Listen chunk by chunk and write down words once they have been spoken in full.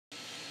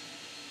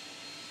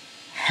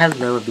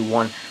Hello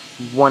everyone,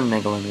 one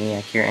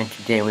Megalomaniac here, and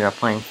today we are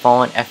playing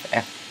Fallen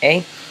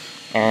FFA,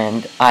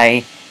 and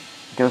I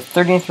go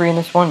 30-3 in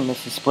this one.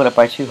 This is split up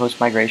by 2 host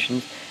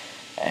migrations,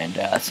 and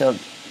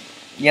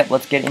yep,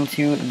 let's get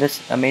into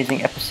this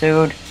amazing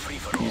episode.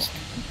 Just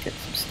get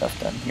some stuff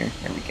done here.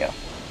 There we go.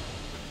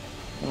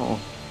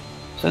 Oh.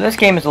 So this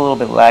game is a little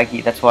bit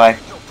laggy, that's why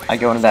I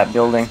go into that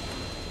building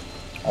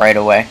right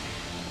away.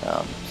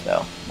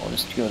 So we'll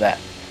just do that.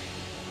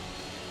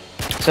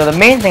 So the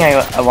main thing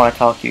I want to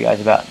talk to you guys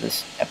about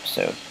this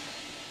episode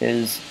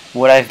is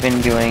what I've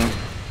been doing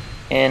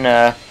in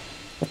the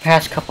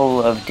past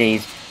couple of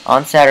days.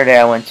 On Saturday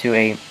I went to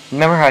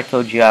remember how I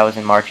told you I was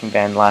in marching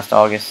band last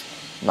August?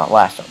 Not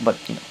last, but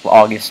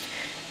August,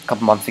 a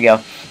couple months ago.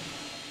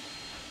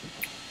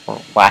 Or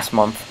last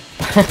month.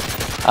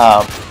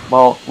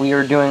 Well, we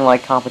are doing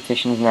like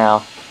competitions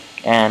now,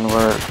 and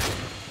we're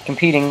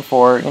competing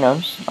for,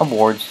 just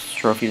awards,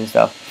 trophies and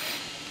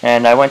stuff.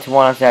 And I went to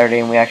one on Saturday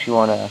and we actually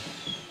won a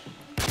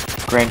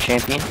grand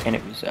champion, and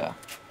it was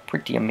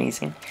pretty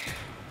amazing.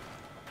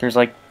 There's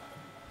like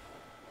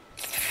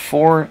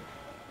 4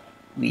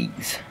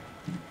 leagues.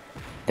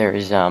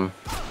 There's 1A,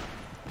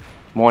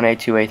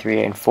 2A,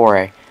 3A, and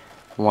 4A.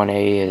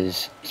 1A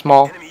is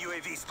small,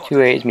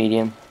 2A is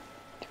medium,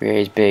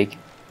 3A is big,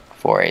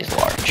 4A is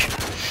large.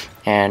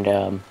 And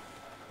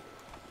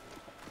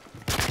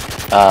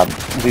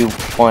we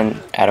won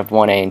out of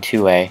 1A and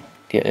 2A.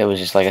 It was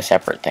just like a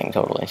separate thing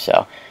totally.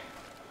 So.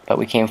 But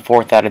we came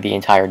 4th out of the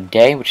entire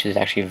day, which is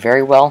actually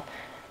very well.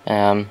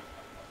 So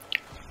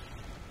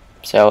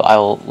I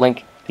will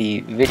link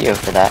the video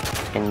for that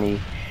in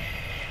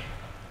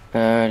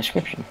the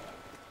description.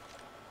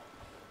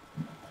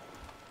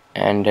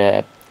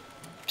 And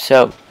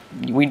so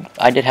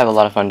I did have a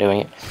lot of fun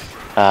doing it.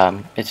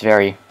 It's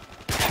very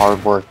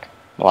hard work,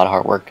 a lot of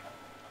hard work,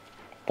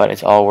 but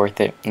it's all worth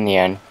it in the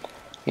end.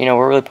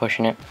 We're really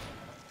pushing it,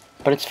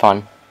 but it's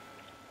fun.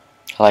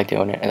 I like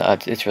doing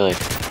it.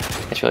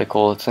 It's really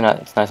cool. It's a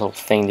nice little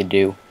thing to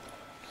do.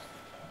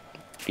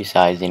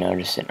 Besides,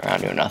 just sitting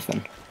around doing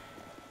nothing.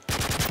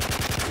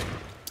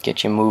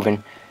 Get you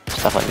moving,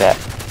 stuff like that.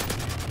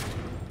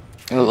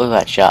 Look at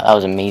that shot. That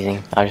was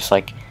amazing. I was just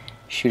like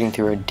shooting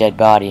through a dead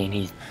body, and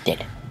he's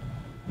dead.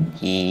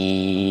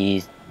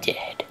 He's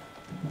dead.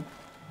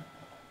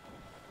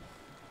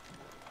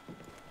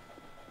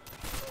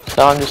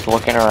 So I'm just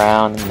looking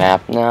around the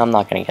map. No, I'm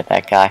not gonna get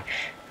that guy.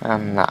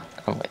 I'm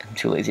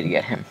too lazy to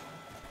get him.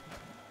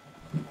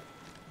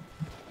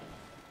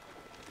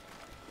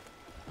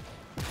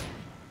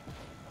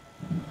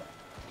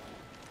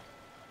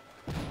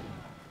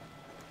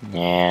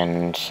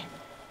 And it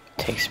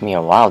takes me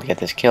a while to get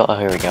this kill. Oh,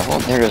 here we go. Well,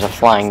 there goes a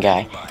flying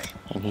guy.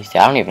 And he's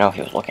dead. I don't even know if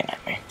he was looking at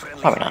me.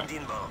 Probably not.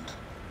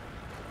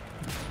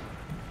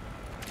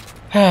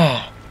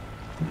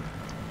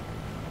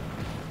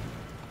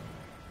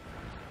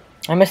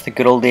 I miss the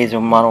good old days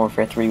when Modern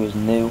Warfare 3 was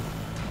new.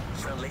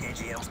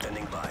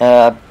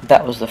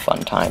 That was the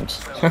fun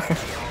times.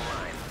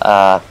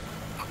 God,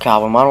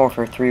 when Modern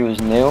Warfare 3 was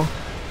new,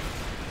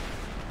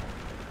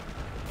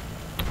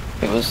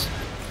 it was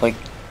like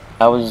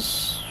I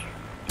was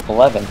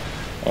 11,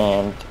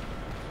 and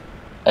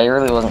I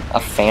really wasn't a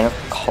fan of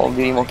Call of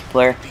Duty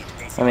multiplayer.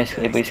 I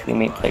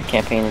basically played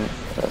campaign and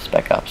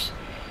Spec Ops,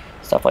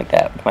 stuff like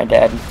that with my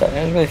dad and stuff.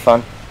 It was really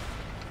fun.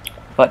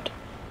 But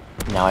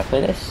now I play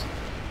this,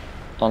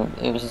 and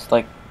it was just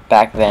like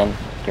back then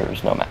there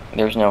was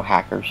no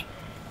hackers.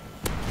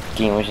 The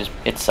game was just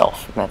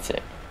itself, and that's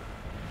it.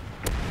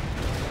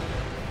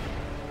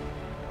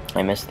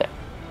 I miss that.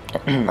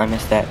 I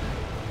miss that.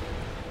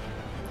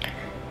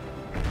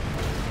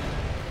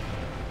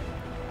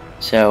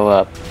 So,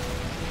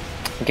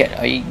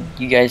 are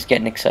you guys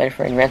getting excited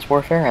for Advanced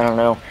Warfare? I don't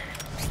know.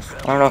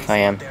 I don't know if I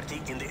am.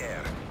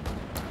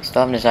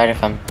 Still haven't decided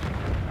if I'm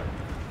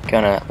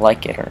gonna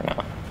like it or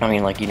not. I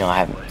mean, I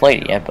haven't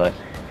played it yet, but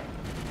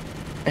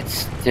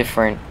it's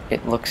different.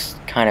 It looks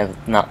kind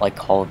of not like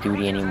Call of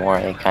Duty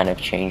anymore. They kind of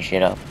changed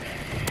it up.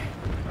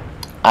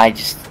 I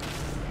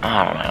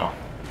don't know.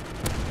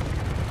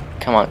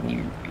 Come on,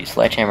 you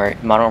Sledgehammer.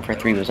 Modern Warfare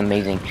 3 was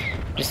amazing.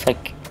 Just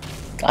like,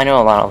 I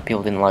know a lot of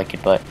people didn't like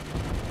it, but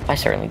I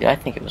certainly did. I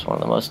think it was one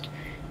of the most...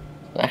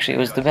 Actually, it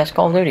was the best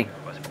Call of Duty.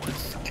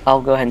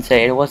 I'll go ahead and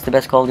say it was the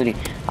best Call of Duty.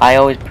 I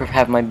always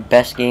have my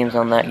best games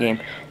on that game.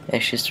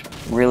 It's just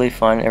really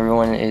fun.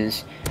 Everyone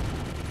is...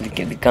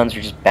 The guns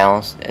are just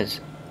balanced as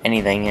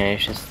anything, and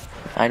it's just...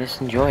 I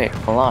just enjoy it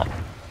a lot.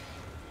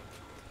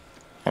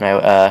 And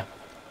I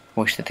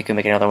wish that they could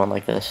make another one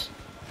like this.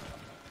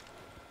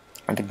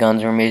 And the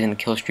guns are amazing, the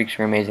kill streaks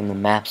were amazing, the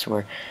maps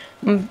were...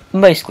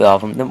 Basically all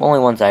of them. The only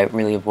ones I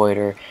really avoid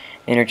are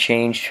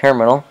Interchange,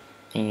 Terminal,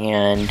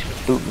 and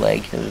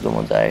Bootleg. Those are the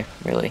ones I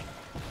really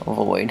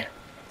avoid.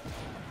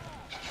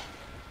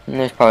 And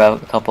there's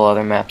probably a couple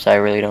other maps I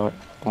really don't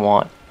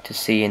want to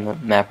see in the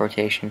map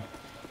rotation.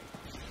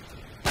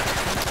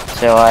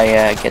 So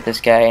I get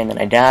this guy, and then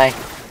I die,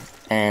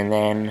 and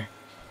then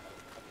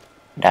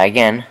die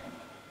again,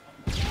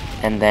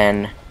 and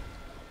then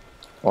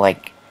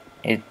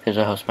there's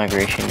a host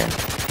migration, and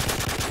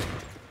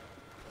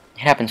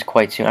It happens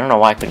quite soon. I don't know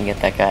why I couldn't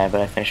get that guy,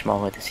 but I finished him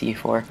all with the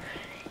C4.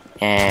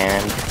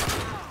 And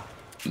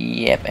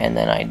yep, and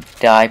then I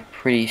die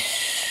pretty.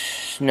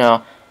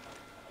 No,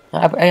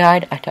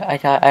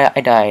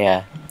 I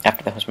die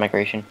after the host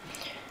migration.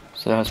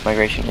 So the host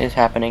migration is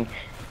happening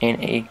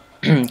in a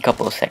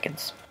couple of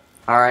seconds.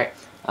 Alright,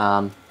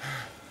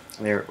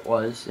 there it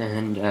was,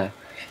 and it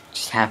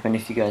just happened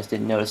if you guys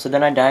didn't notice. So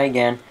then I die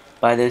again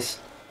by this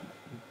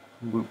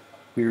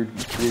weird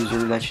cruiser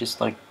that's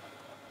just like...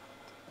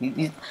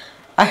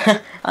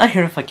 I don't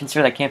know if I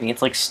consider that camping.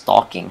 It's like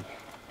stalking.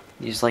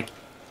 He's just like,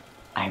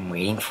 I'm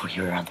waiting for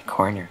you around the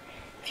corner.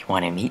 If you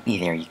want to meet me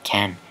there, you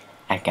can.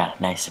 I've got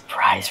a nice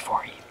surprise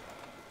for you.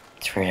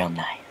 It's real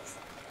nice.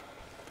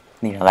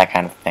 You know, that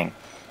kind of thing.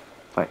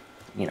 But,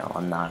 you know,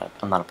 I'm not a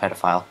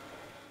pedophile.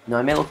 No,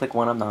 I may look like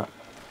one, I'm not.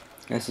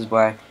 This is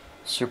where I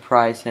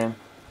surprise him.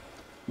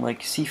 I'm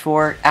like,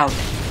 C4, out.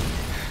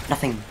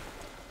 Nothing.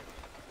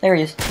 There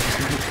he is.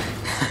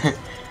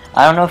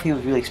 I don't know if he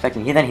was really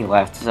expecting me. Then he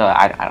left, so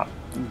I don't...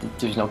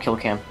 There's no kill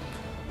cam.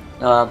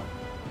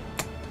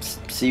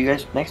 See you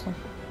guys next time.